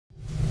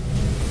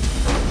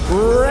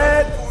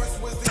Red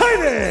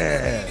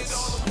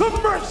Titus, the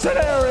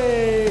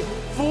Mercenary,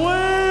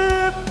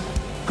 Flip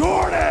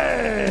Gordon.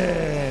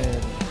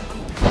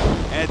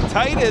 And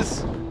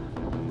Titus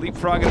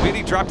leapfrogging a bit.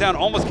 He dropped down,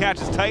 almost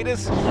catches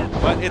Titus,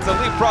 but it's a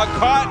leapfrog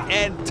caught,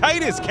 and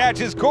Titus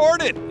catches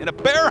Gordon in a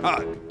bear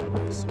hug.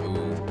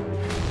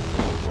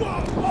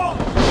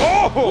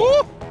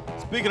 Oh!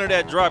 Speaking of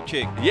that drop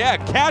kick. Yeah,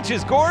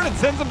 catches Gordon,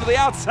 sends him to the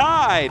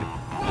outside.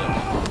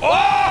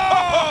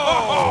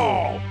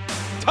 Oh!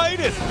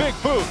 Titus, big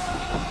boot.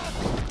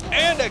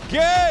 And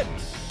again.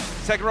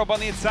 Second rope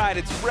on the inside,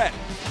 it's Brett.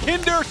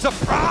 Kinder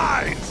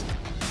surprise.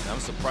 I'm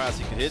surprised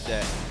he could hit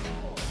that.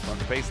 On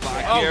the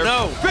baseline here.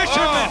 No.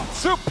 Fisherman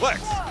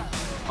suplex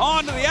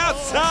onto the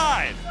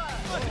outside.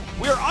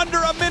 We're under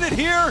a minute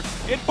here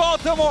in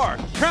Baltimore.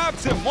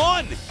 Traps him.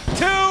 1, 2.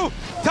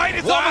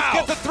 Titus almost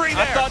gets a 3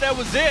 there. I thought that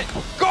was it.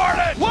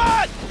 Gordon.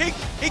 What?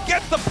 He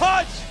gets the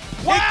punch.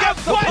 Wow. He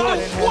gets the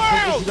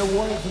punch. A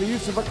warning for the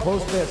use of a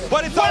close fist.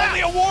 But it's only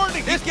a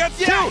warning. He gets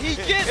 2. He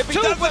gets if he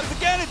 2, does but this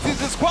again, it's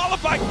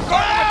disqualified.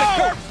 Gordon with the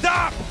curb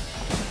stop.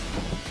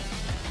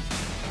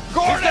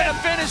 Gordon he's gonna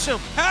finish him.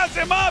 Has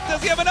him up.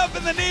 Does he have enough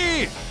in the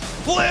knee?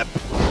 Flip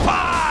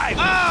 5.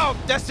 Oh,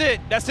 that's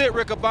it. That's it,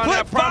 Rick Abani.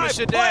 I promise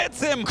you that.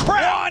 Plants him.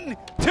 1,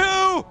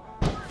 2.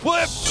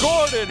 Flip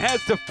Gordon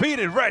has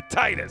defeated Red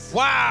Titus.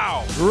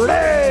 Wow.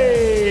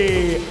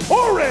 Rey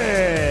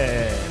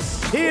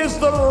Horus. He is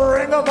the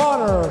Ring of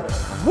Honor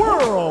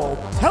World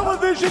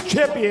Television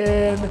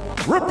Champion,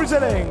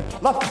 representing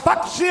La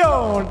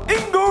Facción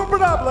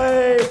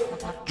Ingobernable,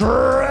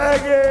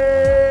 Dragon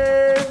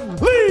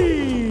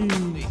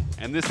Lee.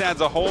 And this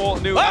adds a whole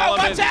new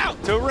element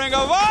to Ring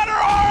of Honor.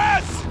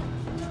 Horus!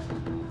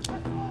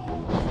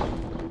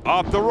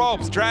 Off the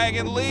ropes,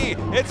 Dragon Lee.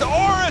 It's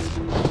Horus.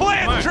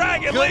 Plants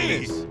Dragon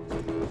Lee.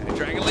 And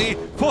Dragon Lee,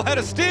 full head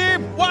of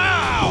steam.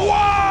 Wow!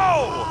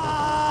 Whoa!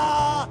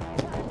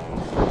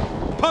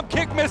 Pump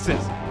kick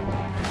misses.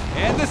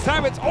 And this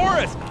time it's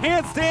Horus.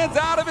 Handstands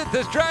out of it.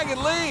 This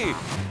Dragon Lee.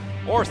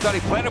 Horus thought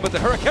he planted with the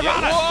Hurricane.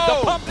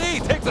 The pump knee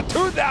takes a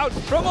tooth out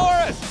from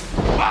Horus.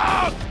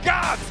 Oh,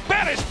 God!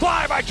 Spanish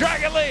fly by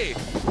Dragon Lee.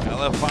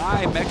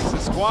 LFI, Mexican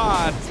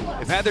squad.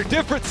 They've had their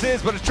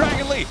differences, but it's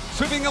Dragon Lee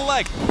sweeping a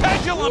leg.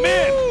 Pendulum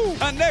in.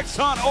 Connects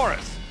on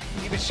Horus.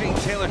 Even Shane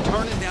Taylor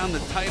turning down the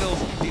titles.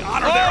 The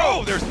honor there.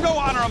 Oh, there's no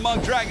honor among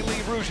Dragon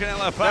Lee, Rouge, and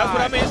LFI. That's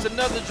what I mean. It's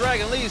another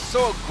Dragon Lee. He's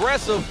so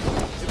aggressive.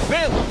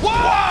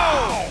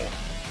 Whoa!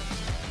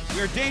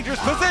 We're in dangerous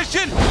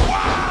position.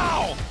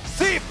 Wow!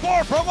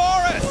 C4 from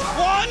Horus.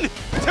 1, 2.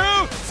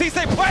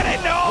 Cisse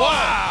planted. No!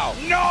 Wow!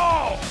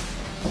 No!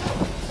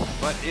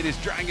 But it is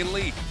Dragon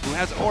Lee who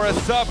has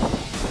Horus up.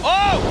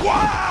 Oh!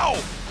 Wow!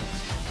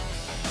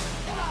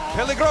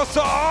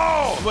 Peligroso!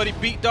 Oh! That's what he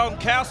beat Dalton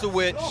Castle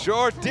with.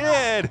 Sure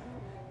did.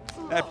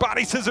 That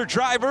body scissor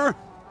driver.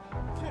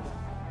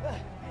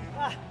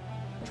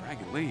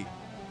 Dragon Lee.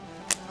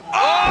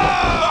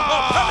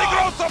 Oh!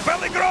 Peligroso!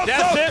 Peligroso!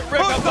 That's it,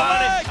 Rick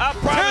Abani. I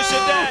promise you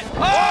that.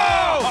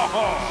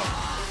 Oh!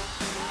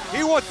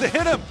 He wants to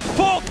hit him.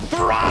 Full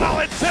throttle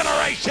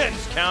incineration.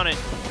 Just count it.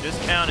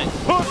 Just count it.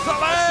 Hooks the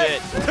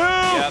leg. That's it. 2.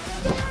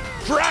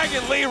 Yep.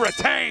 Dragon Lee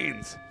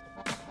retains.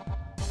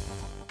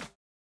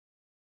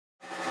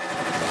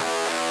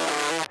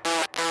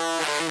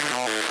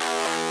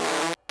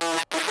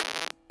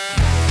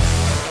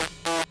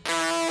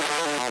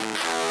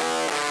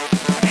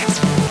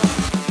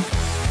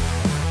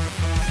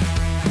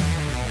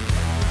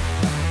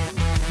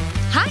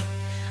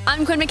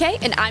 I'm Quinn McKay,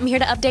 and I'm here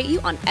to update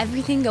you on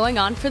everything going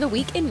on for the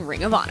week in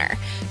Ring of Honor.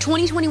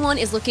 2021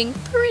 is looking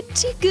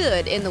pretty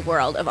good in the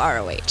world of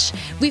ROH.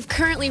 We've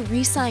currently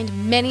re-signed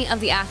many of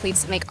the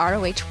athletes that make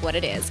ROH what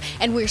it is,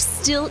 and we're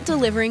still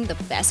delivering the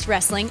best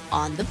wrestling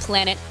on the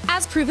planet,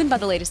 as proven by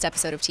the latest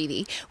episode of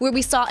TV, where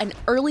we saw an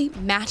early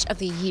Match of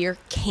the Year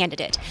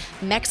candidate.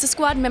 Mexa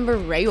Squad member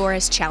Rey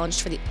Horus challenged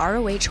for the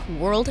ROH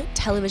World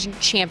Television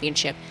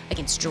Championship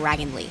against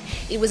Dragon Lee.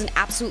 It was an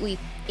absolutely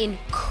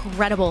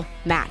incredible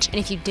match, and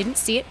if you didn't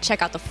see it,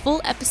 check out the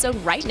full episode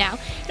right now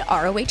at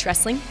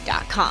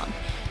ROHWrestling.com.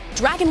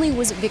 Dragon Lee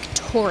was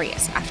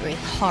victorious after a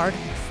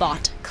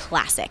hard-fought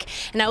classic,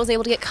 and I was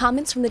able to get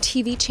comments from the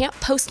TV champ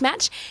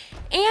post-match,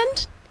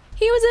 and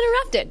he was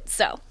interrupted,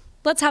 so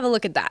let's have a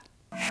look at that.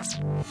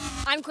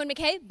 I'm Quinn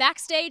McKay,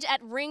 backstage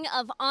at Ring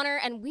of Honor,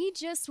 and we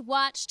just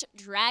watched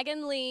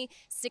Dragon Lee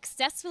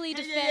successfully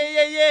defend...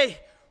 Hey!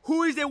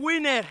 Who is the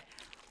winner?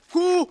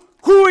 Who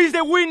is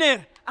the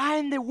winner?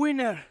 I'm the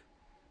winner.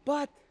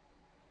 But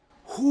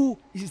who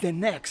is the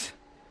next?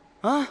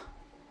 Huh?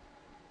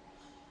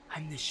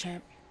 I'm the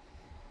champ.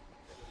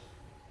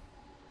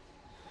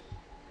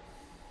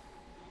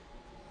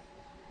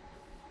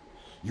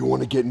 You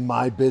want to get in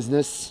my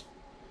business?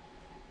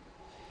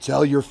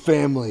 Tell your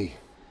family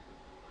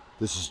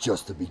this is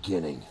just the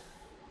beginning.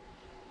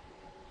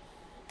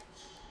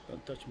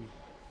 Don't touch me.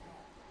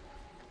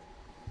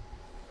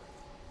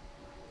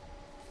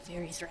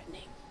 Very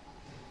threatening.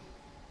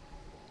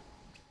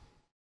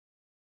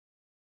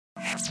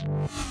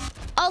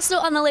 Also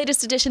on the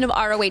latest edition of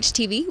ROH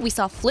TV, we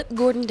saw Flip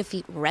Gordon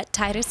defeat Rhett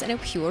Titus in a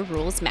Pure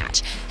Rules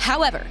match.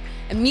 However,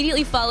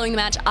 immediately following the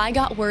match, I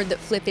got word that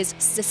Flip is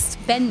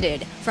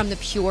suspended from the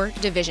Pure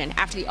division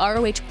after the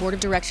ROH Board of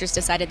Directors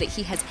decided that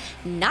he has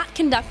not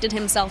conducted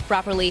himself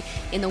properly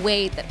in the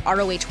way that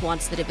ROH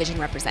wants the division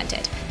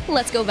represented.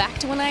 Let's go back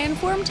to when I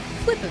informed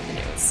Flip of the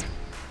news.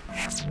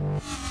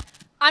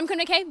 I'm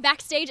Quinn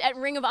backstage at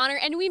Ring of Honor,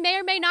 and we may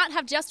or may not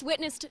have just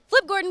witnessed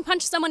Flip Gordon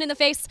punch someone in the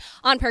face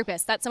on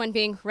purpose. That someone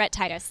being Rhett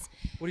Titus.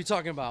 What are you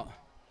talking about?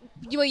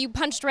 You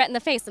punched Rhett in the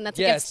face, and that's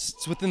yes,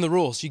 it's within the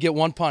rules. You get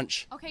one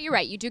punch. Okay, you're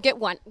right. You do get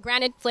one.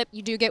 Granted, Flip,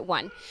 you do get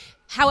one.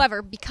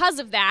 However, because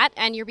of that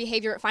and your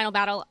behavior at Final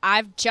Battle,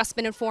 I've just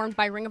been informed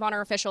by Ring of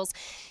Honor officials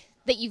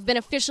that you've been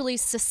officially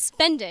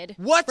suspended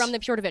from the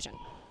Pure division.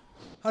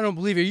 I don't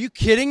believe it. Are you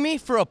kidding me?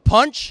 For a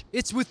punch?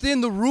 It's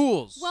within the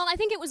rules. Well, I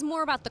think it was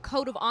more about the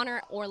code of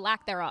honor or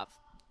lack thereof.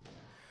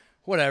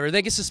 Whatever.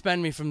 They can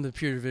suspend me from the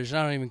Pure division.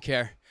 I don't even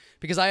care.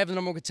 Because I have the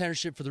 #1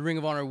 contendership for the Ring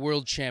of Honor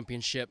World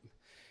Championship.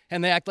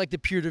 And they act like the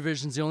Pure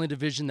division's the only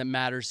division that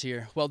matters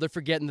here. Well, they're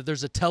forgetting that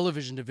there's a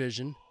television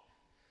division.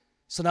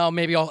 So now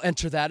maybe I'll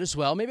enter that as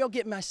well. Maybe I'll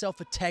get myself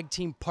a tag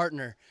team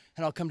partner,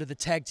 and I'll come to the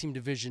tag team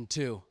division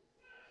too.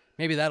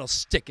 Maybe that'll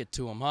stick it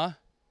to him, huh?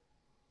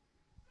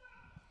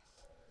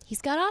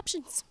 He's got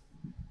options.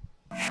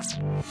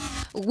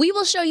 We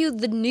will show you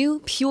the new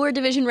Pure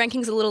Division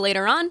rankings a little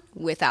later on,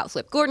 without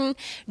Flip Gordon,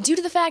 due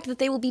to the fact that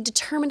they will be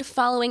determined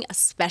following a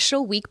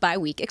special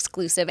week-by-week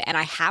exclusive, and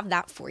I have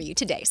that for you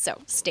today,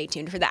 so stay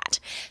tuned for that.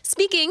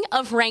 Speaking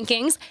of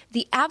rankings,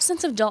 the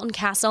absence of Dalton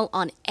Castle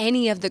on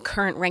any of the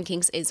current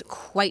rankings is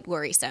quite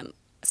worrisome,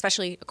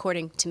 especially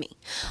according to me.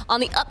 On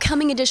the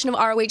upcoming edition of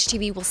ROH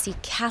TV, we'll see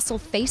Castle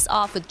face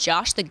off with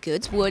Josh the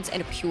Goods Woods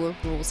in a Pure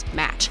Rules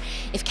match.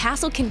 If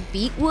Castle can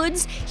beat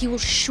Woods, he will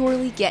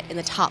surely get in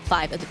the top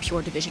 5 of the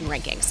Pure Division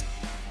rankings.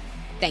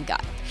 Thank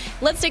God.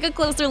 Let's take a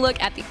closer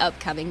look at the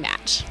upcoming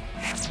match.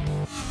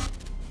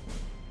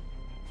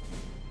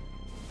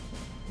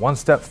 One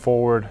step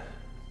forward,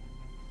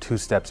 2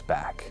 steps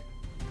back.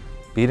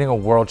 Beating a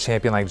world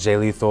champion like Jay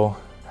Lethal,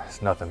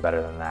 there's nothing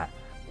better than that.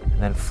 And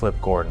then Flip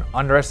Gordon.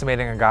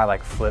 Underestimating a guy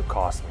like Flip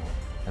cost me.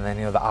 And then,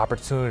 the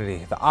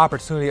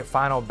opportunity at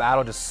Final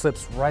Battle just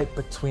slips right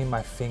between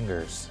my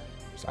fingers.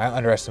 So I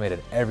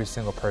underestimated every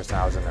single person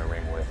I was in the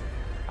ring with.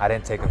 I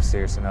didn't take them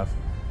serious enough.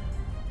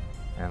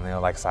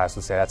 And, like Silas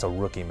would say, that's a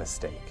rookie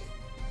mistake.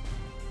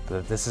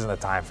 But this isn't the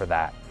time for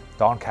that.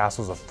 Dalton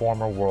Castle's a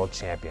former world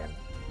champion.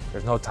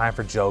 There's no time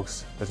for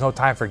jokes. There's no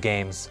time for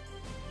games.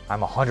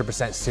 I'm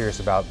 100% serious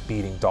about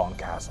beating Dalton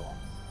Castle.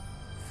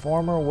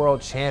 Former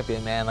world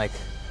champion, man, like,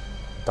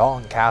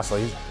 Dalton Castle,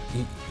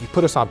 you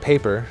put us on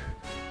paper,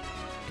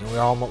 and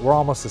we're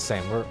almost the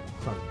same.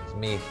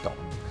 Me,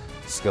 Dalton,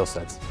 skill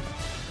sets.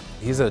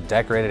 He's a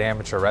decorated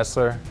amateur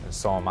wrestler, and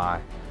so am I.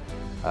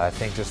 I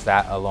think just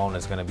that alone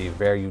is going to be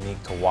very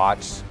unique to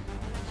watch.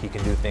 He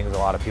can do things a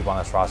lot of people on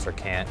this roster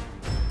can't,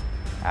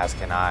 as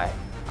can I.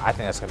 I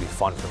think that's going to be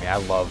fun for me. I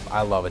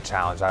love a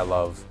challenge. I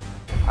love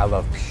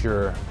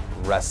pure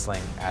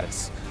wrestling at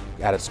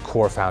its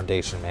core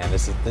foundation, man.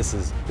 This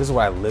is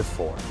what I live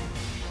for.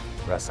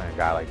 Wrestling a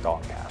guy like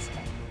Dalton Castle.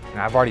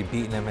 And I've already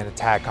beaten him in a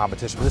tag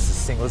competition, but this is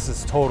single. This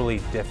is totally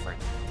different.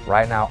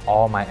 Right now,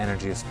 all my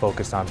energy is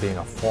focused on being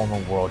a former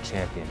world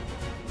champion.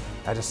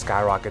 That just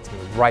skyrockets me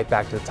right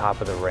back to the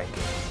top of the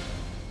rankings.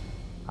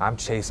 I'm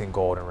chasing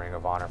gold in Ring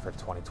of Honor for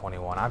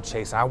 2021.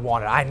 I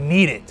want it, I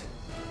need it.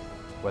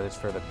 Whether it's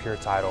for the Pure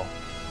title,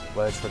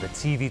 whether it's for the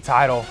TV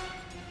title,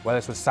 whether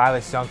it's with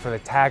Silas Young for the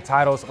tag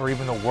titles, or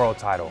even the world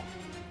title.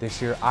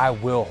 This year, I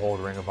will hold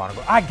Ring of Honor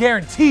gold. I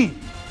guarantee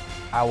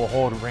I will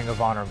hold Ring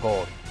of Honor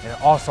gold. And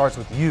it all starts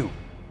with you,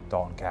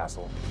 Dalton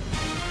Castle.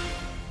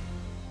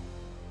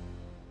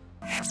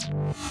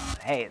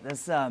 Hey,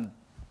 this,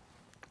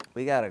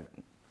 we gotta,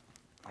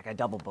 I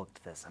double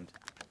booked this.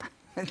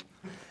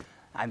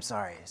 I'm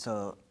sorry.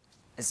 So,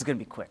 this is gonna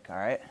be quick, all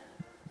right?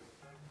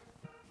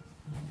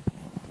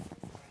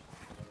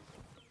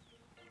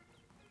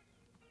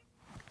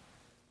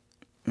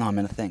 No, I'm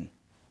in a thing.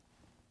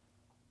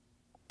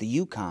 The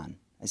Yukon.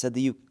 I said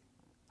the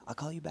I'll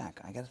call you back.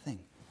 I got a thing.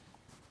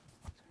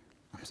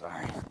 I'm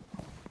sorry.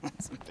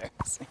 That's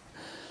embarrassing.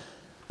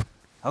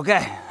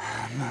 Okay.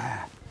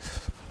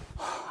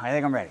 I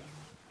think I'm ready.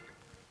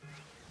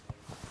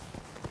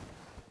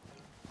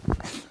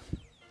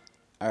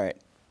 All right.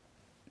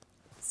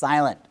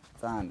 Silent.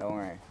 It's on, don't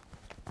worry.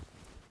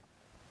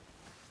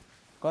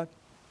 Go ahead.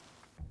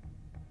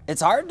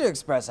 It's hard to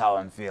express how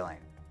I'm feeling.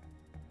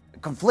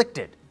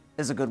 Conflicted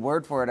is a good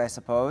word for it, I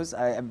suppose.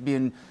 I've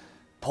been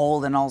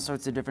pulled in all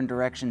sorts of different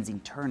directions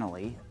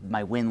internally.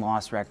 My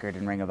win-loss record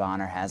in Ring of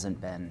Honor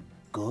hasn't been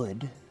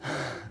good.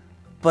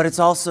 But it's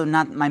also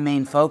not my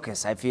main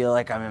focus. I feel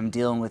like I'm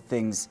dealing with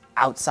things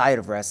outside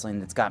of wrestling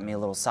that's got me a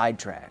little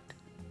sidetracked.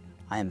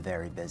 I am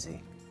very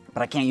busy.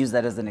 But I can't use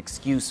that as an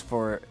excuse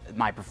for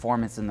my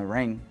performance in the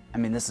ring. I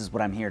mean, this is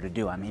what I'm here to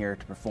do. I'm here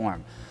to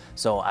perform.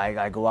 So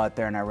I go out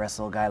there and I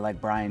wrestle a guy like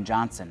Bryan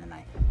Johnson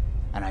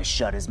and I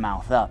shut his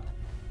mouth up.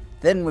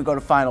 Then we go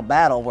to Final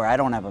Battle where I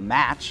don't have a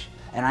match,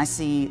 and I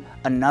see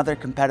another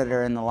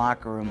competitor in the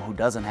locker room who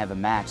doesn't have a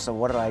match. So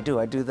what do?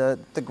 I do the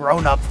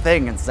grown-up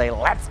thing and say,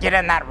 let's get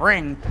in that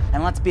ring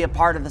and let's be a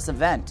part of this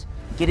event.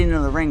 Getting into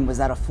the ring, was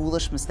that a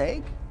foolish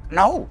mistake?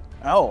 No.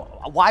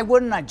 Why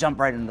wouldn't I jump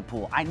right into the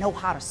pool? I know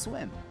how to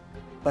swim.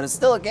 But it's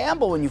still a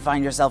gamble when you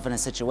find yourself in a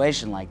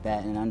situation like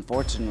that, and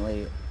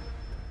unfortunately,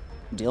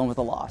 dealing with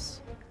a loss.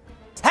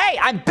 Hey,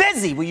 I'm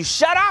busy, will you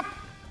shut up?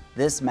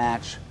 This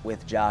match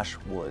with Josh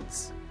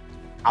Woods,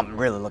 I'm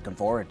really looking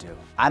forward to.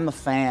 I'm a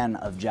fan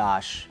of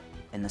Josh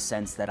in the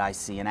sense that I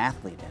see an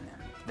athlete in him.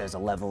 There's a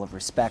level of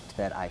respect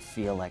that I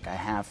feel like I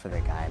have for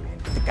the guy. I mean,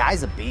 the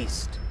guy's a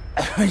beast.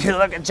 You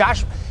look at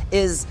Josh,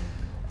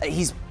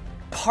 he's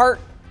part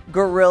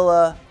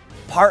gorilla,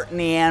 part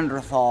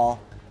Neanderthal,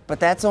 but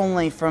that's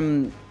only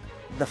from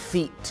the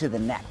feet to the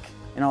neck.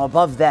 You know,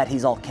 above that,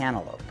 he's all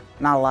cantaloupe.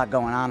 Not a lot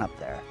going on up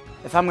there.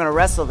 If I'm gonna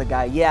wrestle the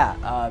guy,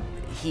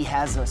 he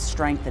has a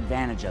strength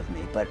advantage of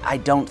me, but I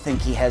don't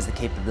think he has the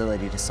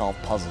capability to solve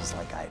puzzles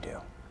like I do.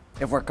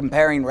 If we're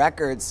comparing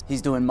records,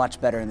 he's doing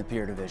much better in the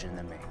pure division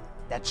than me.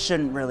 That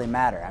shouldn't really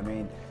matter. I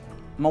mean,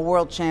 I'm a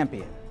world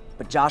champion,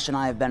 but Josh and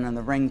I have been in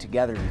the ring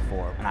together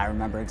before, and I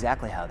remember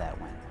exactly how that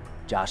went.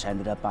 Josh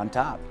ended up on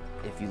top.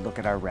 If you look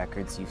at our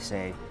records, you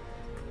say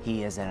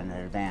he is at an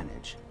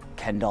advantage.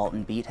 Can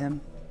Dalton beat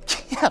him?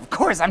 Yeah, of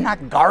course, I'm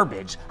not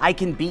garbage. I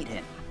can beat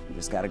him. You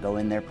just gotta go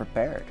in there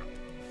prepared.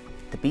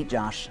 To beat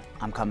Josh,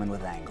 I'm coming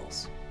with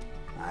angles.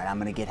 All right, I'm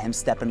gonna get him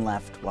stepping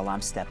left while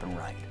I'm stepping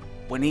right.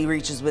 When he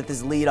reaches with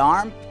his lead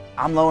arm,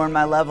 I'm lowering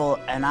my level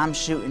and I'm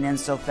shooting in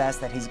so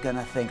fast that he's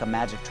gonna think a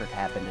magic trick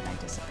happened and I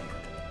disappeared.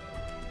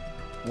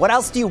 What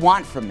else do you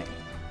want from me?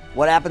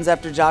 What happens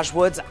after Josh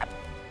Woods?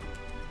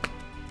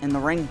 In the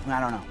ring,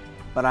 I don't know.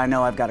 But I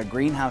know I've got a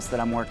greenhouse that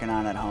I'm working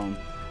on at home,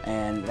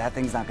 and that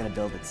thing's not gonna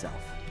build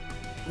itself.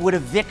 Would a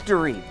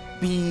victory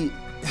be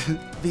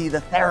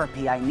the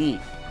therapy I need?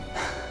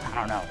 I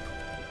don't know.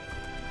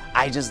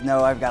 I just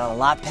know I've got a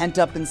lot pent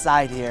up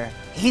inside here.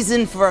 He's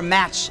in for a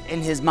match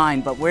in his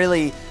mind, but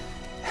really,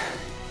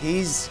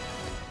 he's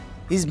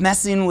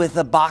messing with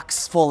a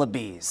box full of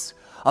bees.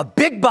 A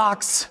big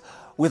box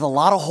with a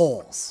lot of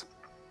holes.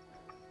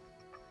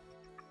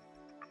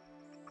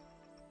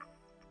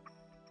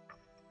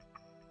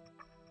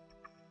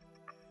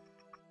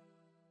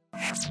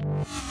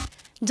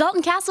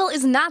 Dalton Castle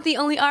is not the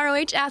only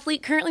ROH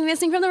athlete currently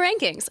missing from the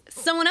rankings.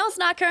 Someone else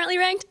not currently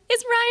ranked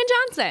is Bryan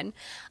Johnson.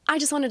 I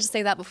just wanted to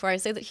say that before I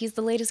say that he's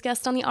the latest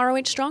guest on the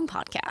ROH Strong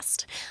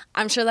podcast.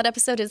 I'm sure that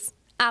episode is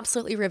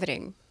absolutely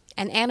riveting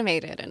and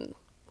animated and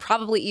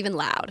probably even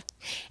loud.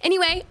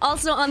 Anyway,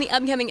 also on the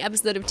upcoming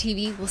episode of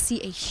TV, we'll see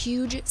a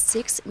huge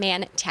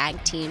 6-man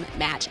tag team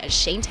match as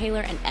Shane Taylor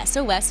and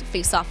SOS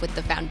face off with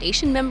the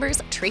Foundation members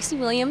Tracy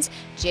Williams,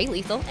 Jay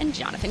Lethal, and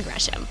Jonathan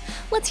Gresham.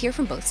 Let's hear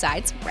from both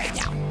sides right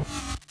now.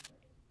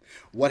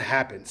 What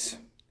happens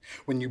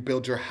when you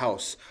build your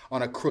house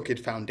on a crooked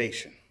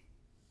foundation?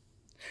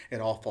 It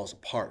all falls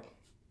apart.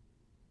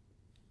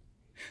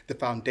 The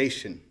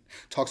Foundation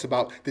talks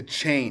about the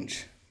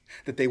change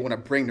that they want to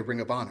bring to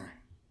Ring of Honor.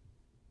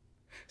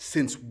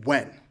 Since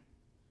when?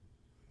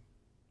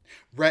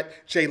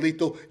 Rhett, Jay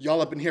Lethal, y'all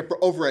have been here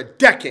for over a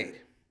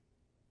decade.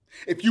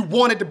 If you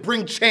wanted to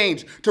bring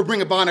change to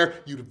Ring of Honor,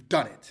 you'd have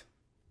done it.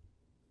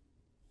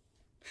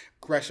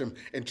 Gresham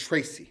and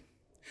Tracy,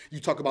 you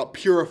talk about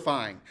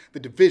purifying the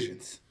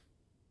divisions.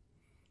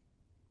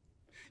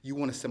 You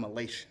want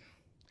assimilation.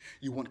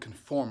 You want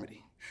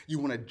conformity. You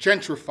want to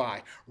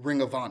gentrify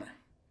Ring of Honor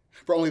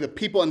for only the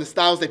people and the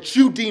styles that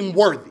you deem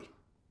worthy.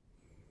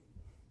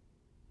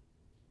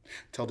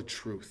 Tell the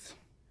truth.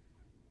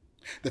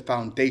 The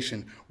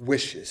Foundation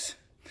wishes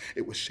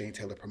it was Shane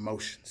Taylor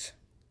Promotions.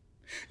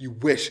 You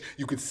wish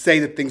you could say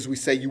the things we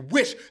say. You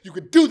wish you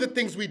could do the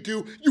things we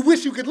do. You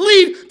wish you could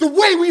lead the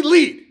way we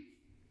lead.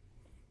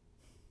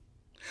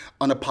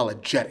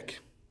 Unapologetic,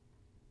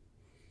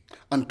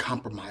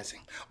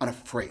 uncompromising,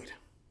 unafraid.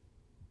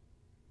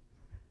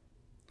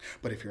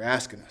 But if you're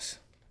asking us,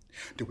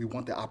 do we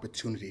want the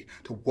opportunity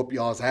to whoop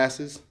y'all's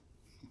asses?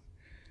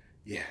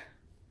 Yeah,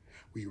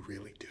 we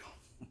really do.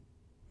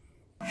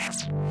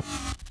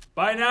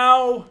 By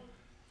now,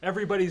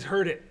 everybody's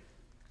heard it.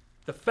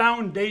 The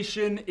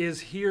Foundation is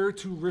here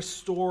to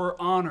restore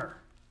honor.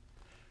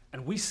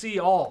 And we see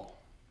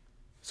all.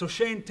 So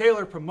Shane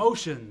Taylor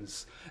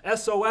Promotions,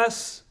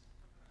 SOS,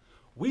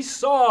 we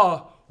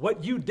saw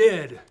what you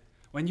did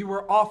when you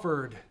were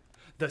offered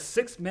the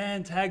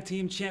 6-man tag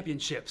team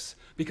championships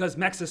because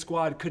Mexa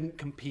Squad couldn't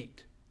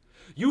compete.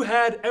 You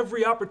had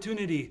every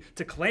opportunity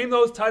to claim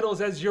those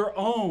titles as your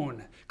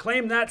own,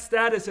 claim that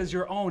status as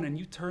your own, and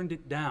you turned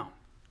it down.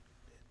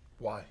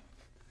 Why?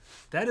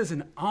 That is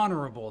an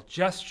honorable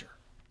gesture.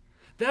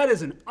 That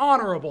is an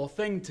honorable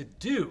thing to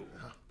do.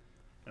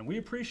 And we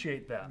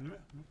appreciate that.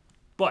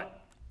 But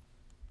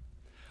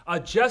a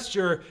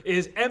gesture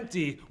is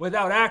empty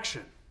without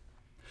action.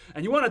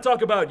 And you want to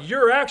talk about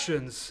your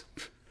actions?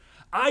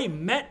 I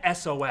met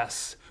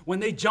SOS when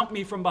they jumped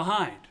me from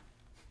behind.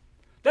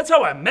 That's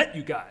how I met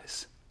you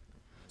guys.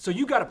 So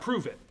you got to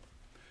prove it.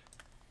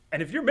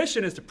 And if your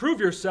mission is to prove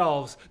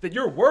yourselves that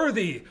you're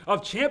worthy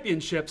of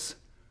championships,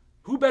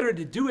 who better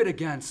to do it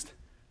against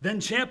than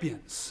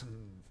champions?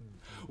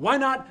 Why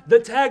not the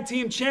tag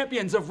team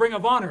champions of Ring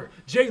of Honor,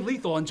 Jay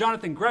Lethal and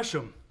Jonathan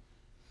Gresham?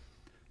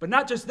 But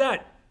not just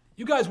that,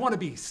 you guys want to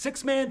be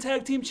 6-man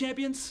tag team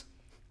champions?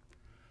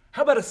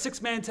 How about a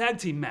 6-man tag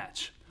team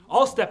match?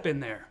 I'll step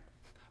in there.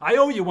 I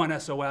owe you one,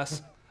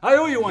 SOS. I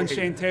owe you one,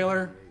 Shane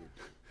Taylor.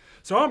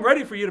 So I'm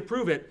ready for you to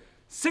prove it.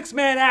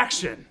 6-man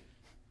action.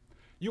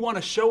 You want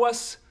to show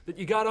us that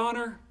you got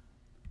honor?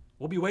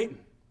 We'll be waiting.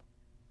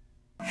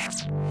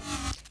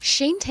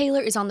 Shane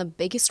Taylor is on the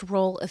biggest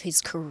roll of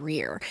his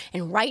career,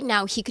 and right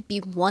now he could be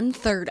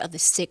 1/3 of the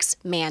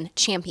 6-man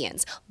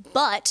champions,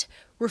 but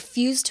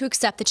refused to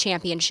accept the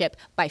championship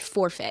by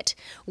forfeit.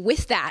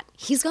 With that,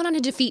 he's gone on to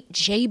defeat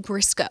Jay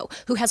Briscoe,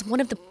 who has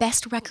one of the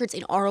best records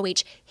in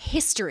ROH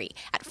history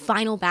at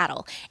Final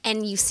Battle.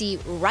 And you see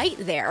right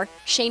there,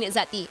 Shane is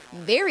at the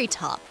very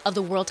top of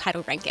the world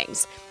title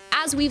rankings.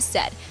 As we've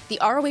said, the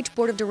ROH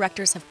Board of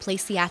Directors have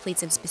placed the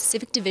athletes in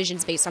specific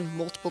divisions based on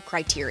multiple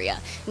criteria,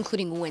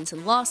 including wins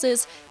and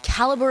losses,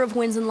 caliber of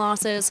wins and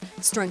losses,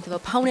 strength of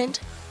opponent,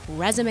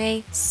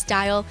 resume,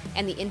 style,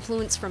 and the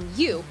influence from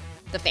you,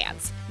 the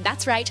fans.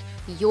 That's right,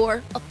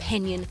 your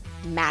opinion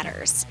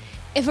matters.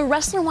 If a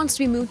wrestler wants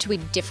to be moved to a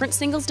different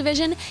singles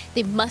division,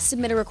 they must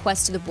submit a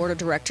request to the Board of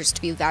Directors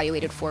to be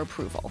evaluated for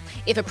approval.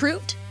 If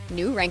approved,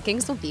 new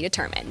rankings will be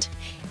determined.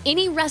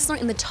 Any wrestler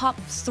in the top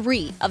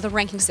 3 of the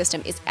ranking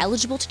system is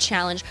eligible to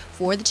challenge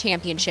for the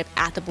championship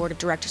at the Board of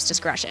Directors'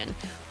 discretion.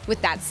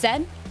 With that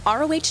said,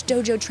 ROH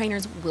Dojo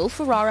trainers Will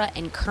Ferrara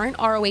and current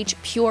ROH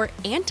Pure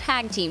and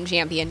Tag Team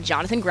champion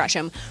Jonathan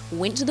Gresham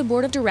went to the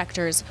Board of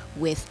Directors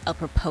with a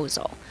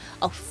proposal.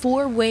 A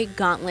 4-way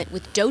gauntlet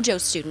with Dojo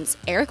students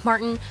Eric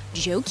Martin,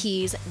 Joe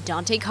Keys,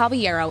 Dante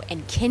Caballero,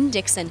 and Ken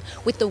Dixon,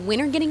 with the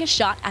winner getting a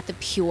shot at the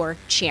Pure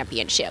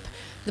Championship.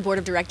 The Board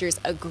of Directors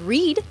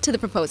agreed to the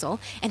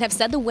proposal and have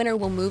said the winner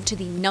will move to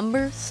the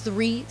number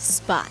 3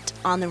 spot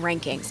on the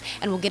rankings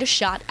and will get a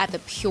shot at the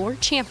Pure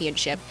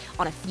Championship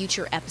on a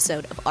future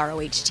episode of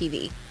ROH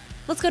TV.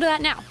 Let's go to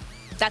that now.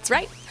 That's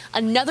right,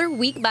 another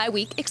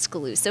week-by-week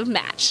exclusive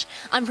match.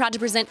 I'm proud to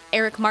present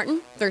Eric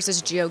Martin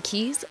versus Joe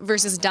Keys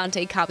versus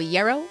Dante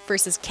Caballero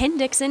versus Ken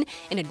Dixon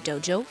in a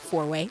Dojo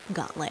 4-way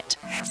gauntlet.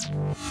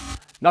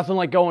 Nothing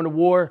like going to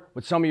war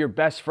with some of your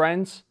best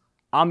friends.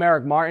 I'm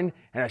Eric Martin,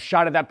 and a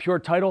shot at that Pure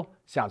title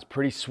sounds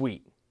pretty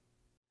sweet.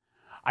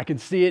 I can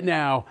see it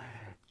now.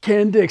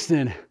 Ken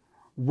Dixon,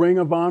 Ring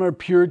of Honor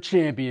Pure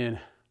Champion.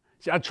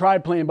 See, I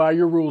tried playing by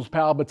your rules,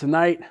 pal, but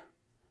tonight,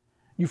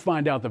 you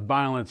find out that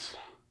violence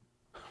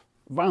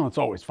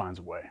always finds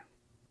a way.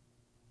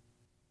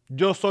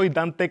 Yo soy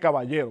Dante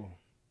Caballero,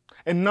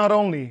 and not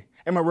only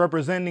am I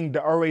representing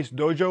the ROH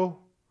Dojo,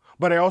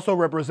 but I also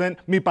represent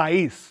mi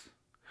país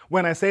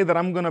when I say that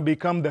I'm gonna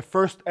become the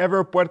first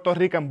ever Puerto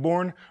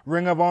Rican-born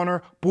Ring of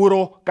Honor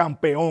Puro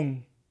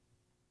Campeón.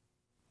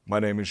 My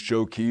name is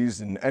Joe Keys,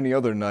 and any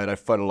other night I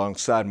fight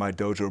alongside my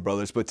Dojo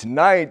brothers, but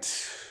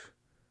tonight,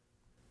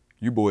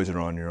 you boys are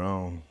on your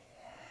own.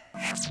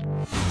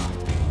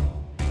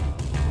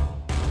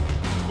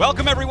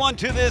 Welcome everyone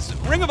to this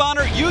Ring of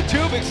Honor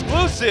YouTube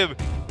exclusive,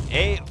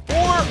 a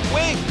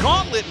 4-way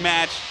gauntlet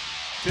match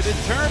to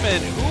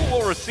determine who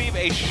will receive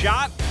a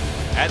shot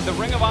at the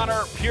Ring of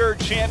Honor Pure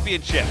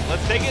Championship.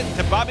 Let's take it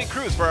to Bobby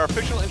Cruz for our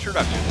official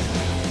introduction.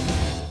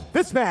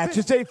 This match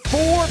is a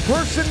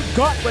 4-person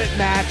gauntlet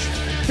match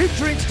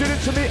featuring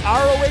students from the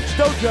ROH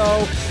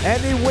Dojo,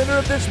 and the winner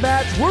of this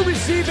match will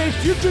receive a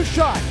future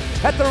shot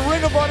at the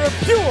Ring of Honor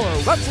Pure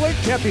Wrestling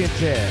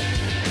Championship.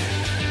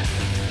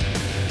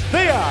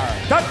 They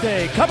are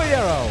Dante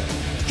Caballero,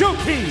 Joe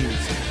Keys,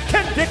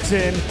 Ken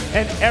Dixon,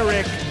 and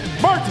Eric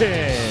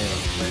Martin.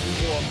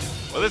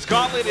 Well, this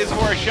gauntlet is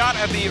for a shot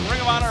at the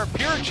Ring of Honor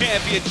Pure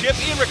Championship.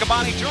 Ian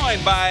Riccaboni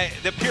joined by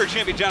the Pure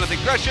Champion Jonathan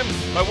Gresham,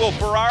 by Will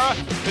Ferrara.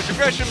 Mr.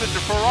 Gresham,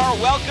 Mr. Ferrara,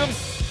 welcome.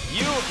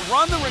 You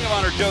run the Ring of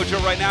Honor Dojo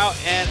right now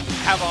and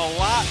have a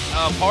lot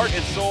of heart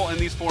and soul in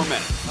these 4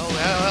 minutes. Oh,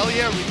 hell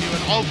yeah, we do.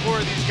 And all 4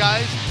 of these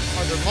guys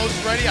are the most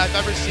ready I've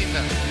ever seen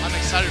them. I'm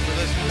excited for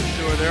this one.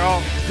 Sure, they're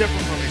all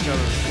different from each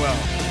other as well.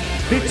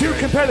 The 2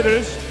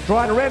 competitors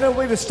drawn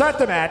randomly to start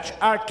the match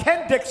are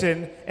Ken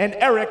Dixon and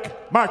Eric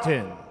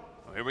Martin.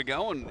 Here we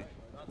go, and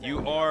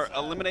you are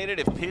eliminated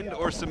if pinned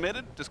or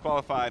submitted,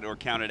 disqualified or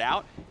counted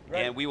out,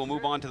 and we will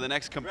move on to the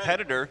next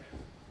competitor.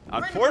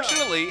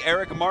 Unfortunately,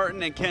 Eric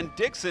Martin and Ken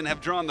Dixon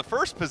have drawn the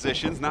first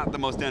positions, not the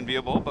most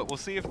enviable, but we'll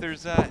see if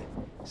there's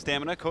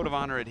stamina, code of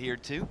honor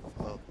adhered to.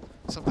 Well,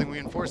 something we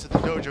enforce at the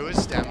dojo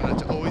is stamina,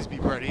 to always be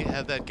ready,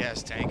 have that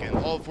gas tank, and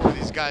all 4 of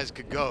these guys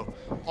could go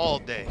all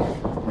day.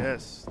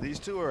 Yes, these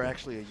 2 are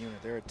actually a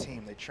unit. They're a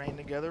team. They train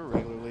together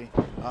regularly.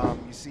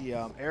 You see,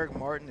 Eric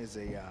Martin is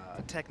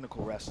a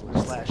technical wrestler /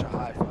 a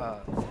high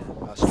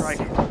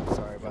striker.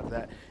 Sorry about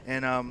that.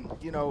 And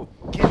you know,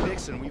 Ken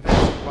Dixon, we've had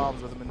some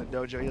problems with him in the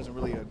dojo. He doesn't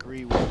really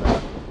agree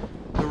with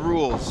the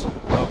rules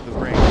of the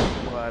ring,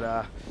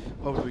 but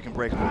hopefully we can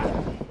break him with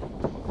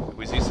that.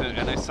 We see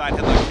a nice side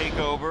headlock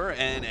takeover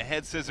and a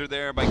head scissor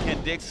there by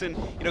Ken Dixon.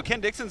 You know, Ken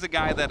Dixon's a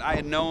guy that I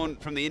had known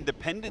from the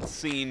independent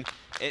scene,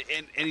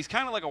 and he's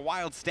kind of like a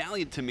wild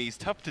stallion to me. He's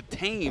tough to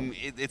tame.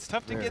 It's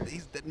tough to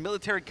get that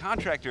military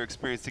contractor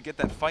experience to get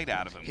that fight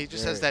out of him. He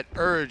just has that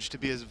urge to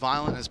be as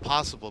violent as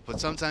possible, but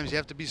sometimes you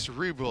have to be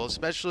cerebral,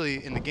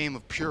 especially in the game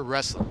of pure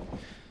wrestling.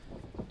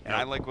 And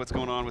I like what's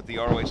going on with the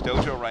ROH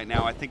Dojo right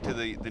now. I think to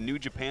the New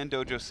Japan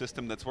Dojo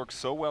system that's worked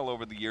so well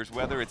over the years,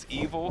 whether it's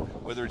Evil,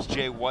 whether it's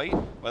Jay White,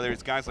 whether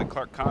it's guys like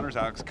Clark Connors,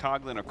 Alex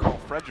Coughlin, or Carl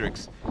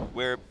Fredericks,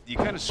 where you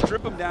kind of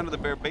strip them down to the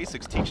bare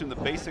basics, teach them the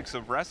basics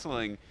of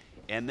wrestling,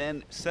 and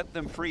then set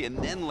them free, and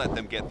then let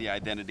them get the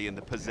identity and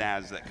the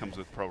pizzazz that comes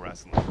with pro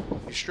wrestling.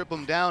 You strip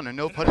them down, and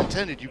no pun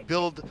intended, you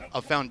build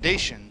a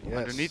foundation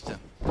underneath them.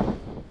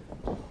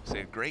 So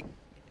a great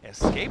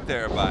escape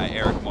there by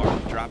Eric Martin,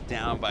 dropped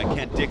down by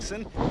Ken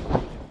Dixon.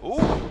 Ooh,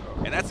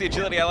 and that's the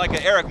agility I like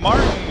of Eric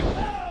Martin.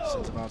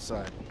 Sends him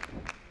outside.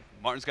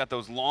 Martin's got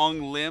those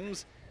long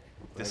limbs,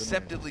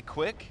 deceptively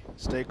quick.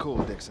 Stay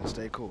cool, Dixon,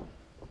 stay cool.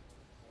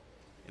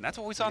 And that's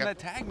what we saw in that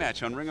tag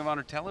match on Ring of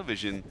Honor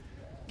television.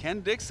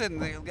 Ken Dixon,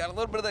 they got a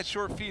little bit of that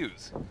short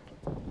fuse.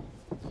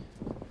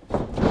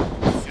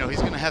 You know,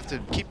 he's going to have to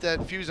keep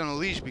that fuse on a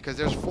leash because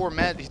there's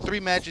 3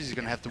 matches he's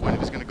going to have to win if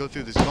he's going to go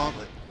through this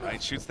gauntlet.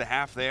 Right, shoots the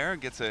half there,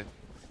 gets a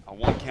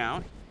 1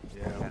 count.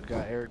 Yeah, we've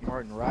got Eric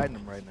Martin riding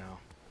him right now.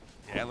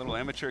 Yeah, a little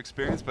amateur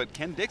experience, but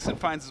Ken Dixon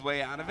finds his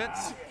way out of it,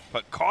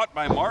 but caught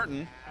by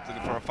Martin. He's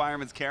looking for a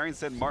fireman's carry,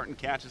 instead Martin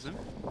catches him.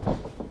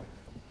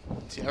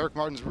 See, Eric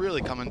Martin's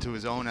really coming to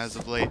his own as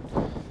of late.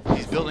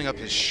 He's building up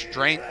his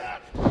strength.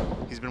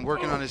 He's been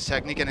working on his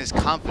technique, and his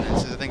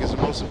confidence, I think, is the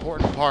most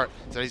important part,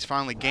 so that he's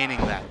finally gaining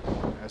that.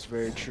 That's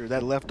very true.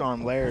 That left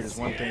arm layered is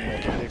one thing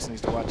that Ken Dixon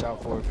needs to watch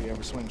out for if he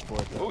ever swings for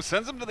it. Oh,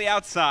 sends him to the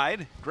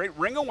outside. Great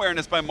ring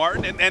awareness by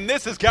Martin, and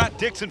this has got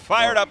Dixon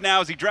fired up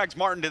now as he drags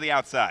Martin to the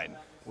outside.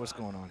 What's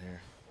going on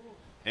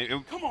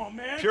here? Come on,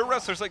 man. Pure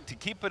wrestlers like to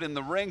keep it in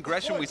the ring.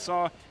 Gresham, we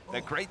saw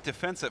that great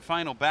defense at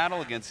Final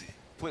Battle against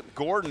Flip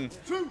Gordon.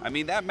 I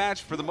mean, that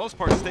match, for the most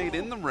part, stayed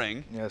in the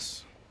ring.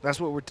 Yes.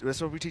 That's what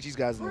we teach these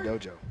guys in the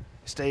dojo.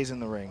 Stays in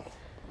the ring.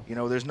 You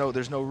know, there's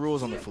no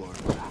rules on the floor.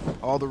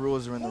 All the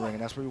rules are in the ring,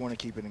 and that's where we want to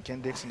keep it. And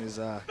Ken Dixon is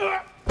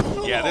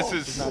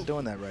he's not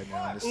doing that right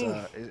now.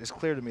 And it's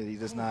clear to me that he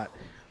does not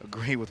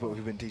agree with what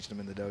we've been teaching him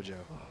in the dojo.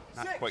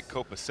 Not quite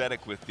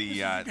copacetic with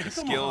the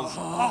skills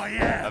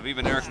of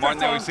even Eric Martin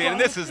that we've seen. And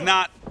this is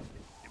not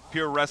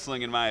pure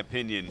wrestling, in my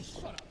opinion,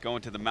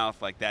 going to the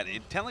mouth like that.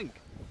 Telling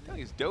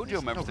his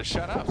dojo members to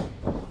shut up.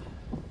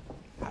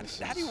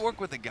 How do you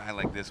work with a guy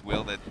like this,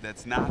 Will,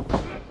 that's not,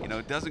 you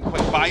know, doesn't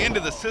quite buy into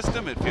the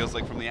system, it feels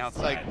like, from the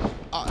outside?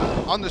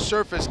 Like, on the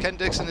surface, Ken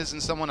Dixon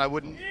isn't someone I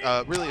wouldn't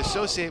really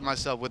associate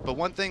myself with, but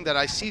one thing that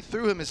I see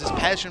through him is his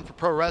passion for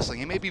pro wrestling.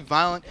 He may be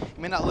violent, he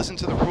may not listen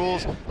to the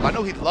rules, but I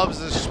know he loves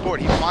this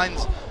sport. He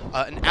finds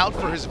an out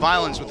for his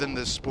violence within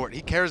this sport.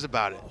 He cares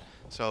about it.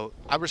 So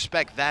I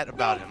respect that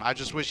about him. I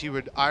just wish he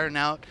would iron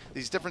out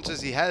these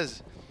differences he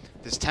has,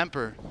 this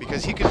temper,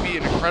 because he could be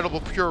an incredible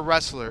pure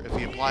wrestler if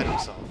he applied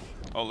himself.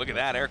 Oh, look at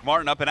that. Eric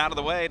Martin up and out of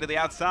the way to the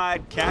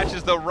outside.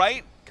 Catches the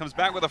right. Comes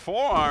back with a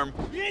forearm.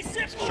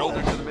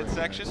 Shoulder to the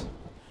midsection.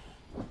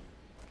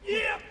 Ooh.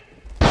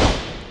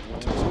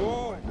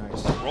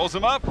 Nice. Rolls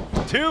him up.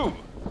 2.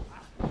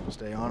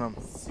 Stay on him.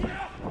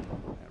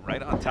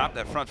 Right on top,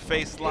 that front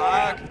face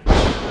lock.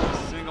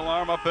 Single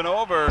arm up and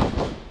over.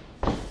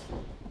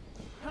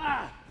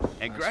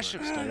 And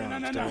Gresham.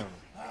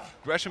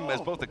 Gresham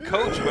as both a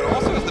coach, but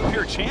also as the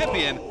pure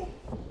champion.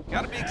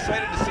 Got to be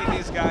excited to see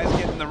these guys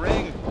get in the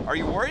ring. Are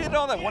you worried at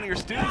all that one of your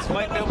students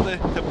might be able to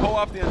pull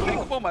off the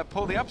unthinkable, might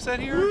pull the upset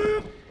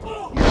here?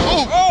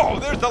 Oh,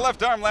 there's the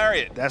left arm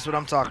lariat. That's what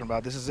I'm talking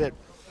about. This is it.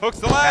 Hooks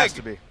the leg. Has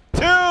to be.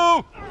 2.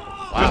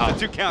 Wow. Just a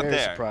 2 count very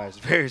there.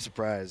 Surprised. Very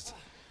surprised.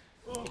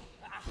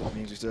 That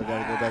means we still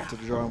got to go back to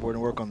the drawing board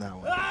and work on that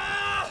one.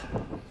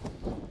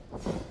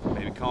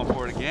 Maybe calling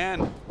for it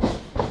again.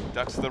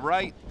 Ducks to the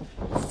right.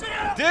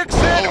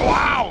 Dixon!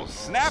 Wow!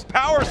 Snap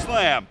power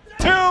slam.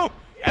 2.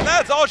 And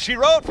that's all she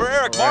wrote for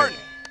Eric Martin.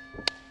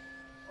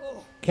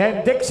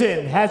 Ken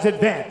Dixon has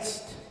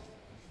advanced.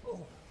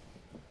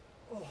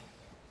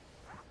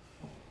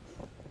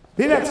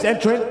 The next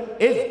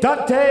entrant is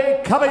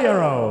Dante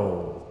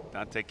Caballero.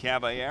 Dante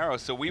Caballero.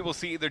 So we will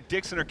see either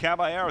Dixon or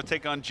Caballero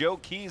take on Joe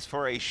Keys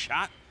for a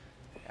shot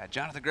at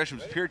Jonathan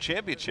Gresham's Pure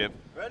Championship.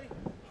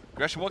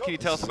 Gresham, what can you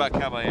tell us about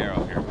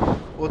Caballero here?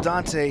 Well,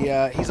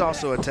 Dante, he's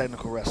also a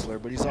technical wrestler,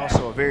 but he's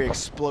also a very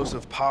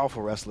explosive,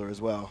 powerful wrestler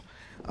as well.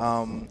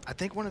 I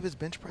think one of his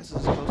bench presses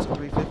is close to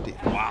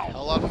 350. Wow.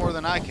 A lot more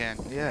than I can.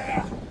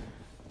 Yeah.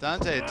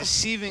 Dante, a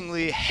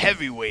deceivingly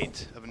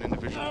heavyweight of an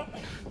individual.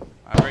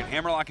 All right,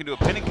 hammerlock into a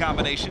pinning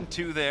combination,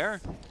 2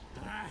 there.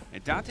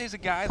 And Dante's a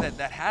guy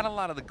that had a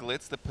lot of the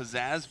glitz, the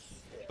pizzazz,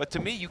 but to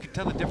me, you can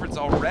tell the difference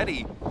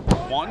already.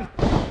 1,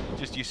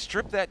 just you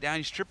strip that down,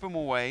 you strip him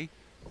away,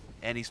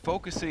 and he's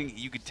focusing.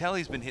 You can tell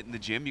he's been hitting the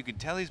gym. You can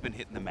tell he's been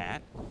hitting the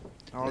mat.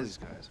 All these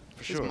guys.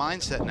 For His sure.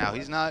 mindset now,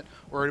 he's not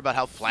worried about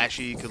how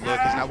flashy he could look.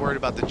 He's not worried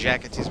about the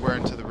jackets he's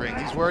wearing to the ring.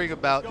 He's worrying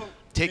about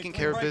taking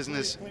care of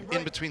business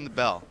in between the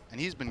bell. And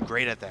he's been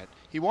great at that.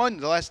 He won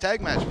the last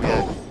tag match we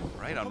had.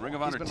 Right on Ring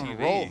of Honor He's been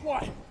TV.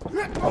 on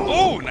a roll.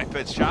 Oh, knife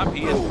edge chop.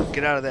 He is.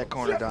 Get out of that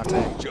corner,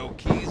 Dante. Joe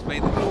Keys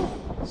made the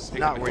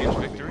Not where you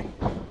want to be. victory.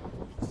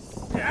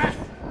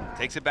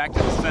 Takes it back to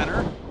the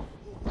center.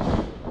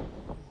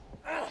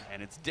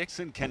 And it's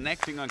Dixon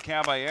connecting on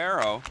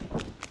Caballero.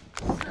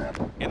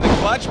 In the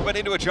clutch, but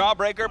into a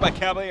jawbreaker by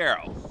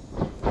Caballero.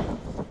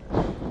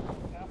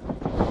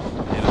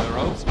 Into the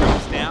ropes,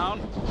 drops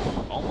down.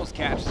 Almost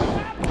catches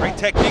him. Great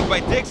technique by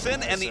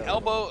Dixon, and the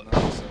elbow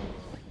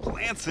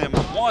plants him.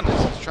 One.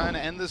 He's trying to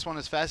end this one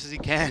as fast as he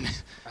can.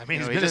 I mean,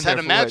 You know, he's he been just in had there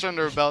a for match like-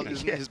 under his belt,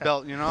 his Yeah.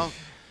 belt, you know?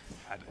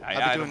 I've been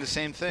I doing the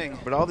same thing.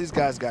 But all these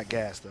guys got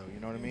gas, though. You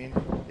know what I mean?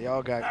 They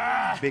all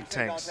got big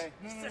tanks.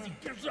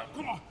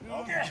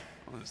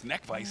 Oh, there's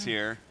neck vice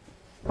here.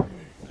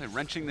 They're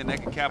wrenching the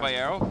neck of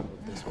Caballero.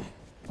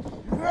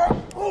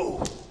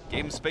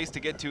 Gave him space to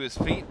get to his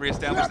feet,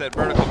 reestablish that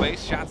vertical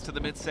base. Shots to the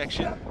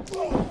midsection.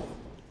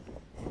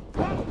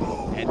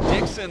 And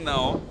Dixon,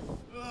 though,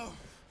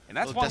 and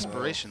that's one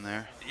desperation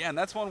there. Yeah, and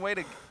that's one way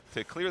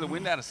to clear the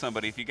wind out of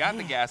somebody. If you got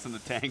the gas in the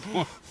tank,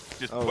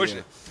 just push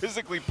it,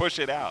 physically push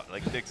it out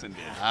like Dixon did.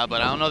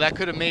 But I don't know, that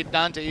could have made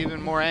Dante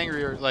even more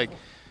angry. Or like,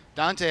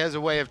 Dante has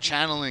a way of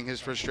channeling his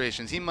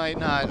frustrations. He might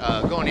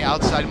not go on the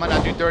outside, he might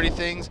not do dirty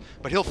things,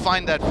 but he'll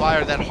find that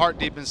fire, that heart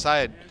deep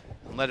inside,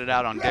 and let it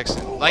out on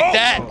Dixon. Like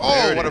that!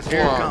 Oh, what a Here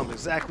it forearm. comes.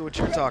 Exactly what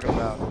you were talking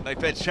about.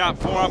 Knife edge chop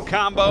forearm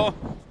combo.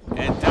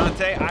 And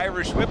Dante,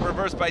 Irish whip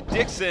reversed by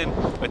Dixon.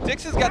 But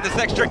Dixon's got this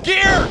extra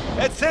gear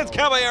that sends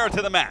Caballero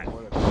to the mat.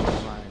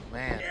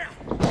 Man.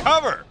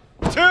 Cover.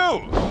 2.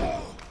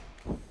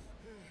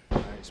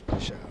 Nice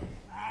push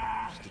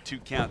out. Just a 2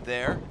 count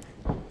there.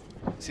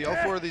 See, all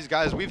 4 of these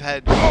guys, we've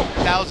had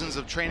thousands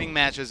of training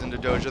matches in the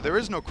dojo. There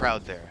is no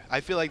crowd there. I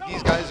feel like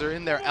these guys are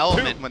in their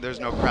element when there's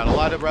no crowd. A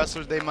lot of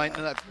wrestlers, they might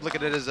not look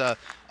at it as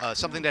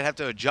something they have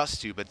to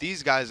adjust to, but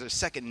these guys are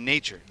second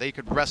nature. They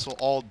could wrestle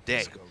all day.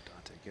 Let's go,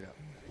 Dante. Get up.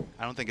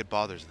 I don't think it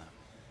bothers them.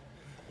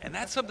 And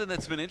that's something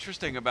that's been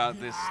interesting about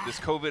this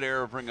COVID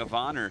era of Ring of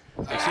Honor.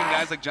 I've seen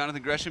guys like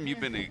Jonathan Gresham, you've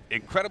been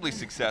incredibly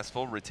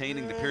successful,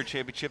 retaining the Pure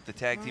Championship, the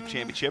Tag Team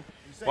Championship,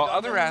 while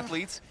other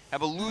athletes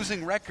have a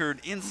losing record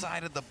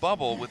inside of the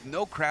bubble with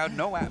no crowd,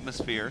 no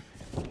atmosphere.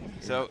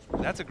 So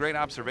that's a great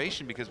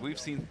observation because we've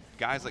seen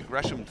guys like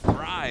Gresham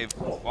thrive,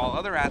 while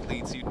other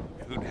athletes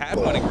who'd had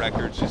winning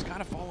records just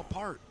kind of fall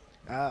apart.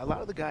 A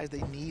lot of the guys,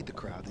 they need the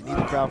crowd. They need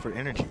the crowd for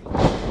energy.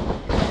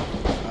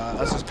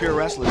 Us as pure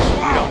wrestlers, we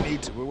don't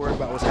need to. We're worried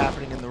about what's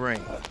happening in the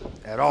ring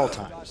at all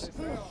times.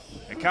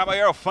 And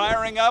Caballero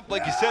firing up,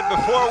 like you said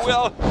before,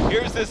 Will.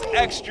 Here's this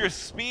extra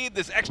speed,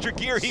 this extra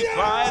gear he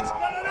finds.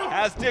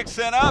 Has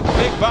Dixon up,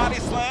 big body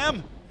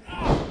slam.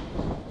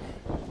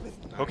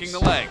 Hooking the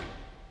leg.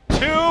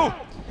 2. You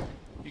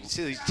can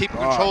see he's keeping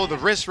control of the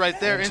wrist right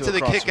there into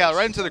the kick out,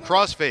 right into the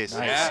crossface.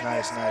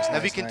 Nice. Now,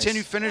 if he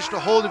continue finish the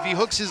hold, if he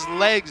hooks his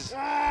legs,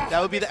 that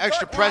would be the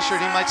extra pressure,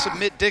 and he might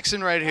submit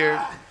Dixon right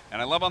here.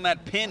 And I love on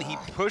that pin, he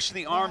pushed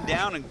the arm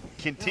down and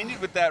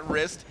continued with that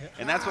wrist,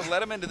 and that's what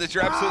led him into this.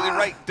 You're absolutely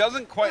right.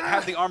 Doesn't quite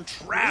have the arm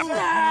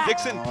trapped.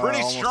 Dixon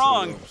pretty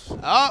strong.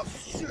 Oh,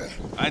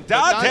 and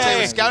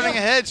Dante was scouting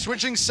ahead,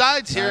 switching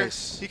sides here.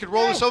 He could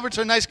roll this over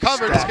to a nice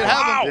cover. This could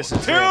have him. 2,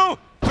 3,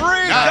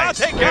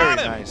 Dante got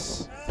him.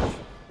 Nice.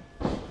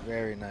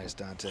 Very nice,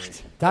 Dante.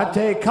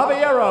 Dante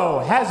Caballero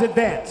has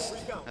advanced.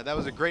 Now, that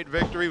was a great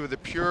victory with a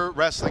pure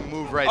wrestling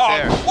move right Oh,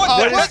 there.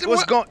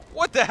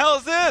 What the hell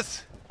is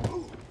this?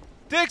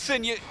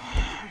 Dixon, you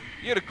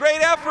had a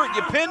great effort.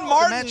 You pinned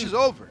Martin. The match is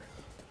over.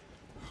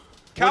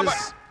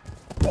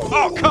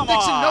 Oh, come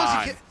Dixon on. knows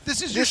he can't.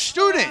 This is your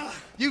student.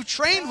 You've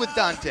trained with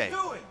Dante.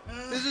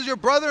 This is your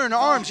brother in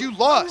arms. You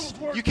lost.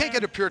 You can't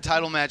get a pure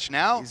title match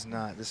now. He's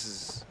not. This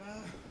is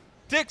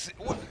Dixon.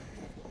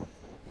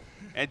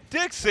 And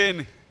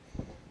Dixon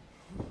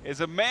is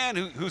a man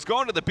who's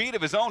going to the beat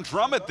of his own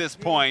drum at this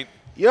point.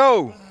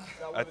 Yo.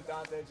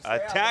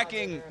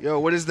 Attacking. Yo,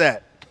 what is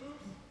that?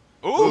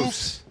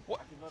 Oops.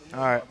 All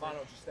right.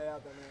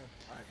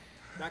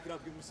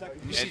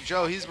 You see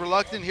Joe, he's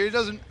reluctant here.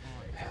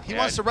 He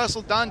wants to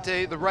wrestle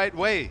Dante the right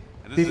way.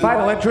 The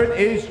final entrant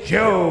is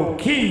Joe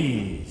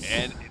Keys.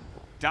 And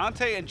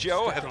Dante and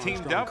Joe have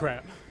teamed up.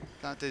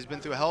 Dante's been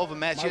through a hell of a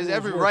match. He has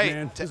every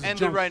right to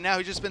end it right now.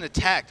 He's just been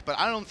attacked, but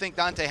I don't think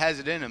Dante has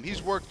it in him.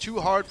 He's worked too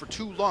hard for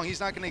too long. He's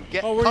not going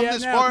to come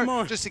this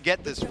far just to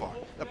get this far.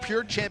 A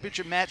pure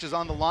championship match is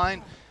on the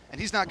line,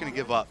 and he's not going to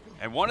give up.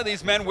 And one of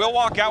these men will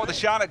walk out with a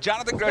shot at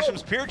Jonathan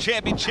Gresham's Pure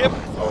Championship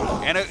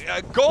and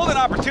a golden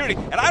opportunity.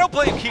 And I don't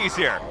blame Keys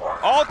here.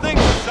 All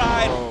things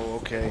aside,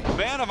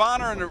 man of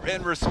honor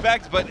and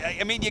respect, but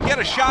I mean, you get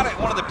a shot at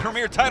one of the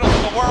premier titles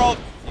in the world.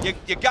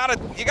 You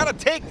gotta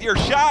take your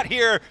shot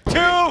here.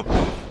 2.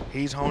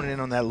 He's honing in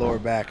on that lower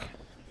back.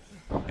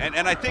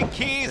 And I think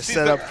Keys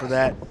set up for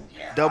that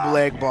double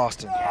leg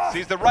Boston.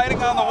 Sees the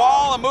writing on the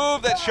wall, a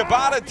move that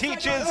Shibata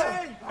teaches.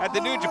 at the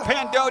New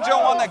Japan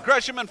Dojo, one that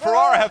Gresham and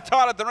Ferrara have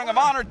taught at the Ring of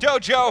Honor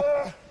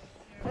Dojo.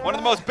 One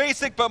of the most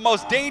basic but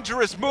most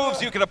dangerous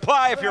moves you can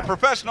apply if you're a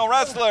professional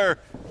wrestler.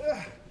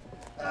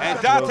 And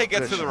Dante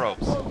gets to the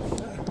ropes.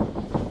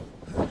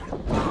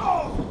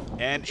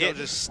 And Joe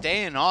just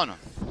staying on him.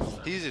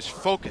 He's just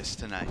focused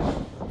tonight.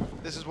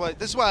 This is what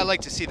I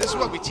like to see. This is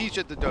what we teach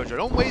at the dojo.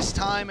 Don't waste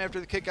time after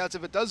the kickouts.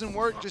 If it doesn't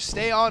work, just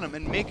stay on him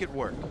and make it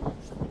work.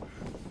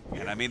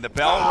 And I mean, the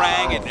bell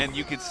rang, and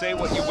you can say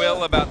what you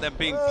will about them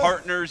being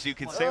partners. You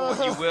can say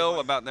what you will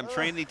about them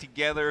training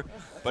together.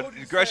 But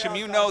Gresham,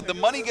 you know, the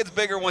money gets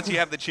bigger once you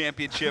have the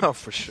championship. Oh,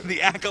 for sure. The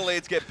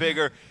accolades get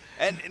bigger.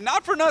 And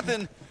not for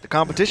nothing, the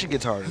competition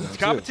gets harder. The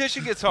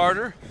competition gets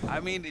harder. I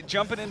mean,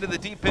 jumping into the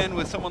deep end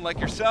with someone like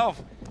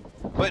yourself.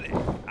 But,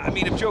 I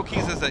mean, if Joe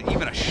Keys has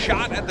even a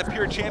shot at the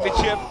Pure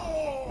Championship,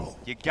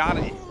 you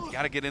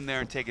gotta get in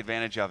there and take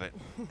advantage of it.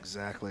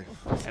 Exactly.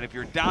 And if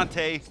you're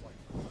Dante,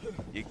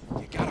 you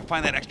gotta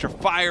find that extra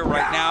fire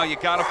right now. You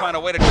gotta find a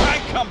way to try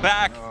and come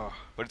back.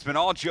 But it's been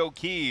all Joe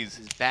Keys.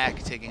 He's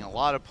back, taking a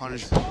lot of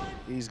punishment.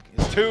 He's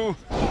 2.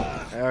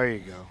 There you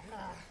go.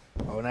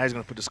 Oh, now he's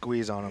gonna put the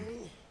squeeze on him.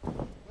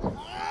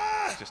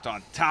 Just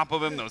on top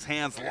of him, those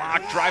hands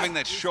locked, driving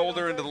that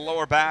shoulder into the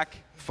lower back.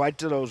 Fight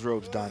to those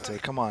ropes, Dante.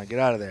 Come on, get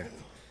out of there.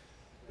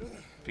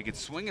 If he could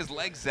swing his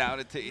legs out,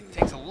 it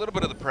takes a little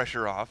bit of the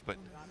pressure off, but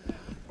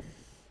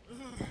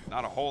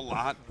not a whole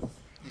lot.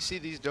 You see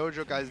these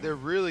dojo guys, they're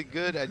really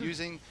good at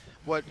using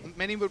what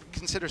many would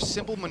consider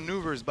simple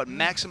maneuvers, but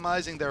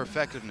maximizing their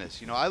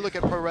effectiveness. You know, I look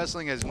at pro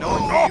wrestling as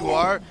knowing who you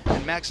are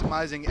and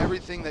maximizing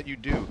everything that you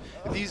do.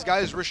 And these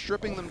guys, we're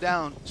stripping them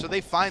down so they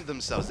find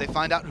themselves. They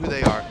find out who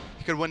they are.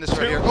 You could win this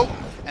right here. Oh,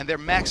 and they're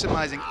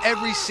maximizing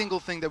every single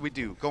thing that we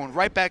do, going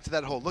right back to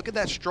that hole. Look at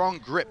that strong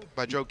grip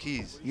by Joe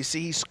Keys. You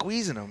see, he's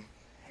squeezing them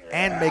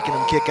and making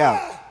them kick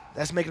out.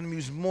 That's making them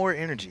use more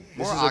energy.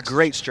 This is a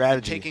great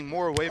strategy. Taking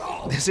more away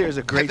from This here is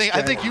a great strategy.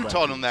 I think you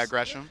taught him that,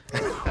 Gresham.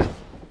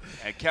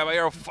 And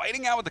Caballero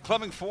fighting out with the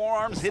clubbing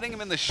forearms, hitting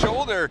him in the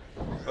shoulder,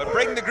 but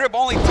breaking the grip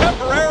only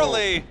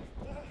temporarily.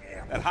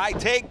 That high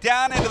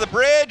takedown into the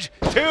bridge.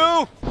 2.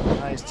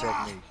 Nice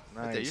technique.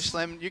 Nice.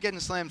 You're getting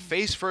slammed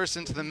face first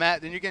into the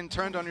mat, then you're getting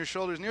turned on your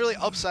shoulders, nearly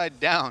upside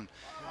down.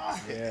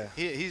 Yeah.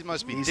 He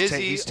must be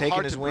dizzy. He's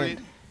taking his breathe.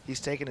 wind. He's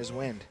taking his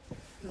wind.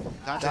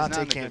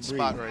 Dante can't breathe.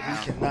 Right now.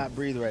 He cannot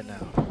breathe right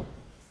now.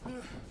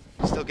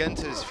 He's still getting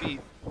to his feet.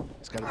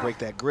 He's got to break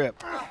that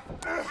grip.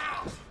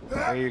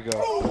 There you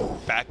go.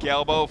 Back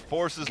elbow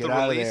forces Get the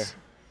out release.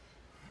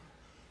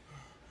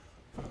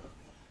 Of there.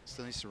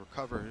 Still needs to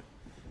recover.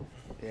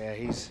 Yeah,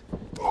 he's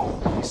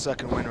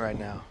sucking wind right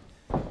now.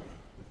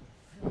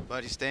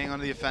 But he's staying on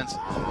the offensive.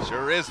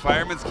 Sure is.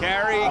 Fireman's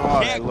carry. Oh,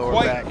 Can't lower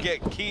quite back.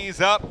 get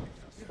Keys up.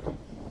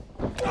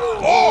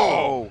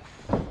 Oh!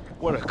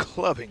 What a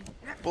clubbing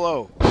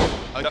blow.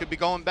 I could be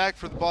going back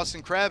for the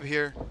Boston Crab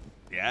here.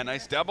 Yeah,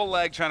 nice double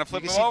leg trying to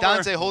flip you him can see over.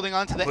 Dante holding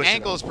on to the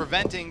ankles,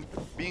 preventing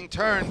being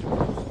turned.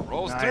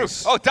 Rolls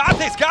Nice. through. Oh,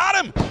 Dante's got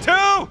him. 2.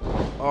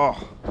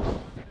 Oh.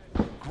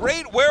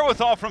 Great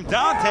wherewithal from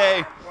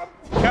Dante.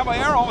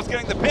 Caballero almost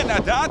getting the pin. Now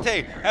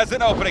Dante has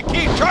an opening.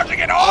 Keys charging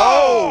it.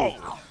 Oh!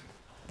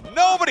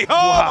 Nobody home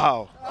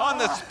Wow. on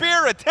the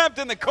spear attempt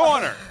in the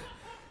corner.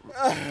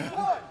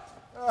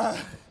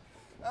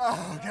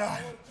 Oh,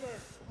 God.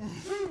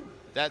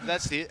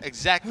 That's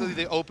exactly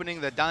the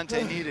opening that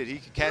Dante needed. He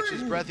could catch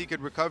his breath. He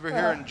could recover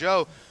here. And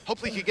Joe,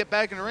 hopefully he could get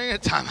back in the ring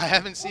at time. I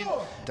haven't seen.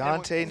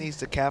 Dante needs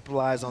to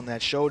capitalize on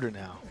that shoulder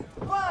now.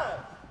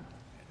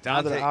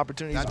 Now that the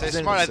opportunity's Dante's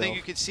presented smart. I itself. think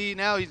you can see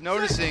now he's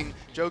noticing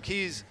Joe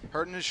Keys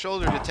hurting his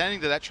shoulder,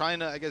 attending to that, trying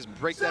to, I guess,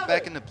 break that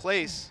back into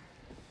place.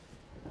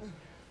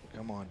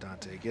 Come on,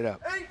 Dante, get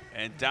up.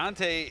 And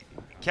Dante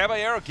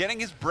Caballero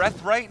getting his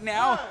breath right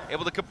now,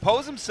 able to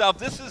compose himself.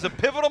 This is a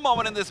pivotal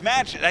moment in this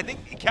match. I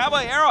think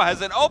Caballero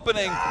has an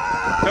opening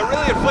to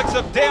really inflict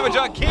some damage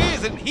on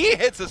Keys, and he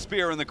hits a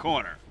spear in the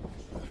corner.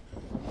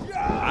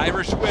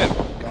 Irish whip.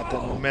 Got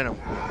that momentum.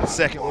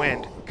 Second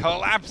wind.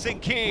 Collapsing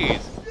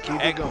Keys.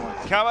 Keep it going.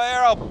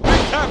 Caballero, big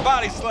time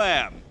body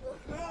slam.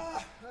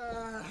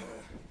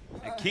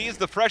 And Keys,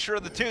 the fresher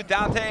of the two.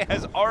 Dante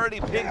has already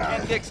pinned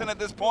Ken Dixon at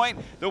this point.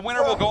 The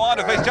winner will go on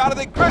to face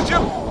Jonathan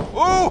Gresham.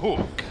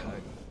 Ooh!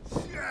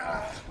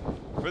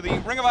 For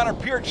the Ring of Honor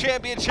Pure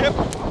Championship,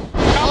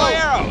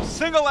 Caballero,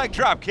 single leg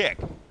drop kick.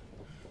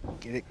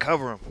 Get it,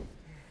 cover him.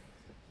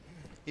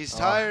 He's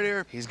tired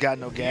here. He's got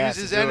no gas.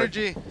 Use his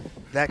energy.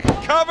 That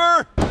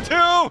cover,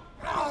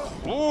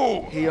 2.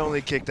 Ooh. He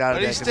only kicked out of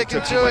But that he's because it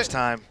took sticking too to much it.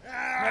 time.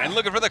 And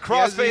looking for the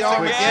crossface arm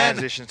Quick again.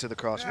 transition to the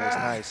crossface.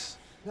 Nice.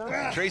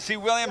 Tracy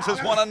Williams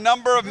has won a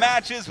number of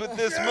matches with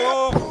this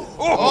move. Ooh.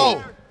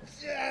 Oh.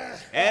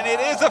 And it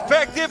is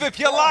effective if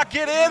you lock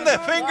it in. The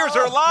fingers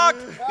are locked.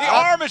 The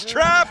arm is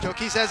trapped. Joe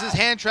Keys has his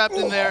hand trapped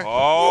in there.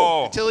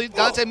 Oh. Until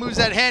Dante moves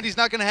that hand, he's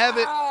not going to have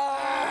it.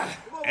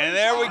 And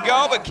there we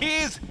go. But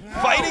Keys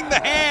fighting the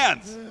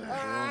hands.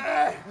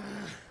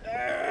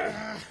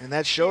 And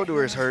that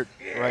shoulder is hurt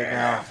right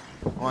now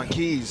on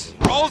Keys.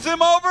 Rolls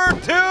him over,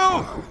 2.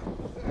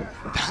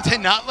 Dante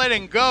not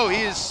letting go.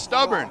 He is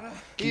stubborn.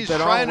 He's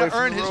trying to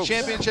earn his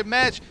championship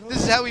match.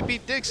 This is how he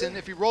beat Dixon.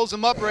 If he rolls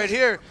him up right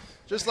here,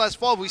 just last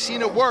fall, we've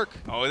seen it work.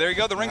 Oh, there you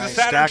go. The Rings of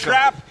Saturn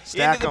trap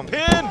into the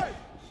pin.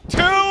 2.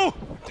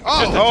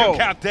 Just a 2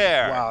 count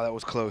there. Wow, that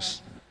was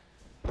close.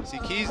 See,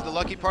 Keys, the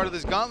lucky part of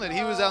this gauntlet,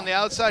 he was on the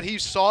outside. He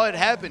saw it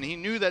happen. He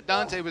knew that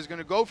Dante was going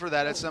to go for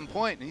that at some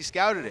point, and he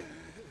scouted it.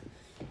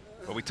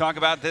 But we talk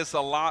about this a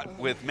lot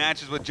with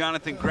matches with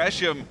Jonathan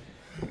Gresham.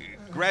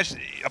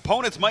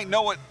 Opponents might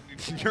know what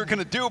you're going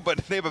to do, but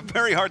they have a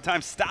very hard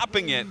time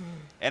stopping it.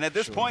 And at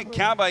this point,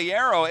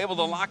 Caballero able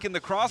to lock in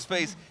the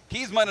crossface.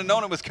 Keys might have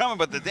known it was coming,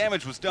 but the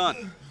damage was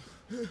done.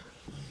 You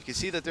can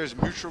see that there's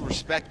mutual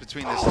respect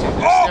between these two.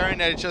 They're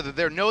staring at each other.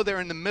 They know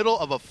they're in the middle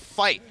of a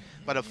fight,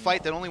 but a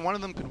fight that only one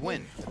of them could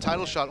win. The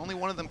title shot only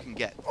one of them can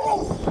get.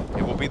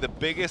 It will be the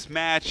biggest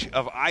match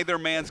of either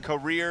man's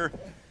career.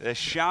 The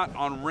shot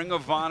on Ring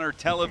of Honor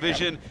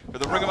television for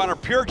the Ring of Honor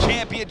Pure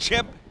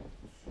Championship.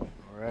 All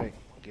right,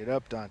 get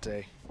up,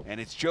 Dante. And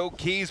it's Joe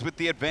Keys with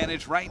the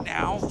advantage right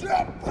now.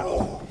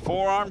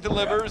 Forearm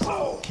delivers,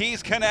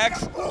 Keys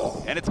connects,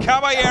 and it's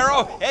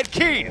Caballero and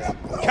Keys.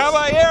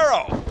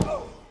 Caballero.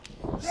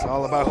 It's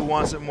all about who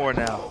wants it more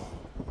now.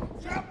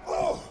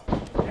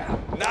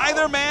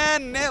 Neither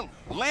man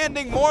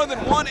landing more than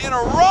one in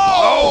a row.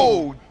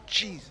 Oh,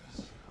 Jesus.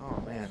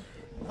 Oh, man.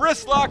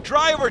 Wrist lock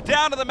driver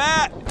down to the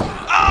mat.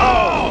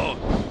 Oh!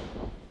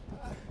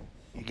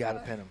 You got to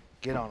pin him.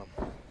 Get on him.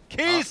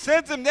 Keys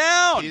sends him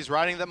down. He's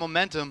riding that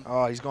momentum.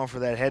 Oh, he's going for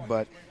that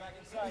headbutt.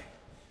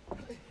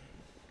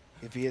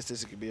 If he hits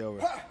this, it could be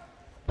over.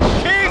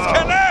 Keys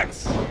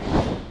connects.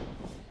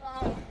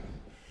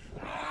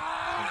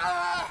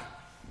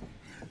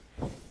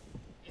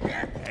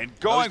 And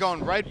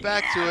going right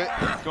back to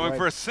it. Going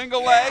for a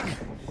single leg.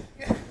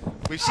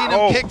 We've seen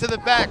him kick to the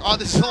back. Oh,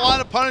 this is a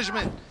lot of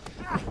punishment.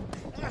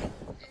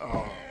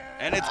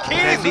 And it's Keys.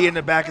 That knee in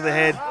the back of the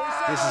head.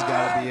 This has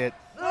got to be it.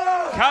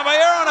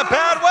 Caballero in a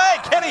bad way.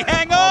 Can he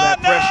hang on? All that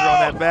pressure on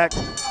that back.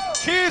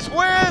 Keys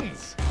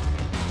wins.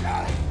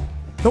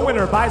 The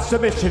winner by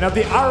submission of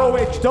the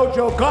ROH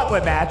Dojo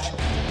Gauntlet match,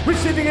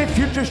 receiving a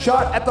future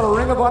shot at the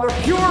Ring of Honor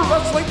Pure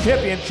Wrestling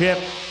Championship,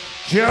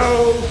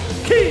 Joe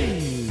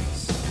Keys.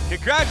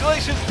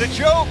 Congratulations to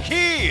Joe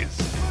Keys,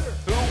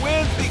 who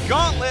wins the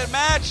Gauntlet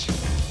match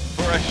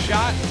for a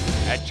shot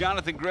at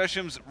Jonathan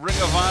Gresham's Ring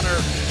of Honor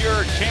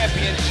Pure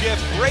Championship.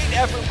 Great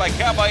effort by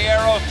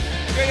Caballero.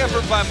 Great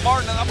effort by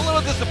Martin. I'm a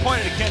little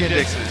disappointed at Ken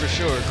Dixon. For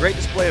sure. Great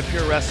display of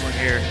pure wrestling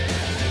here,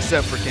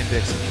 except for Ken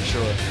Dixon, for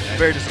sure.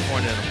 Very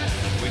disappointed in him.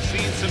 We've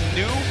seen some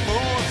new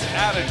moves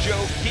out of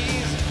Joe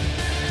Keys.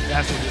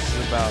 That's what this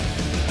is about.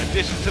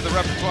 Addition to the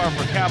repertoire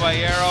for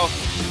Caballero.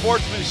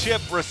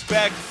 Sportsmanship,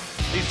 respect.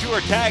 These two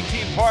are tag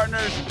team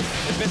partners.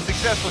 They've been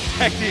successful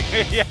tag team.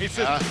 Yeah, he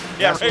says,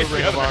 that's what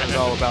Ring of Honor is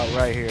all about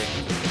right here.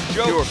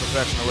 Joe, pure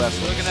professional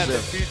wrestling. Looking at the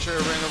future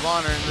of Ring of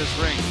Honor in this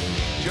ring.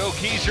 Joe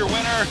Keys, your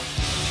winner.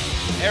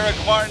 Eric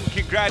Martin,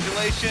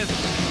 congratulations.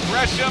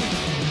 Gresham,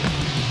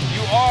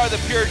 you are the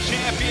pure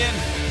champion.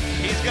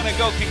 He's going to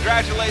go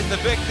congratulate the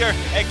victor.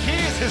 And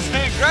Keys is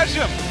saying,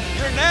 Gresham,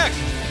 you're next.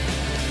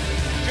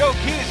 Joe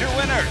Keys, your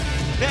winner.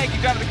 Thank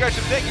you, Jonathan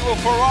Gresham. Thank you, Will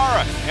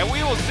Ferrara. And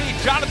we will see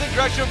Jonathan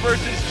Gresham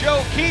versus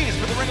Joe Keys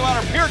for the Ring of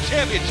Honor Pure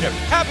Championship.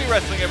 Happy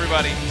wrestling,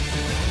 everybody.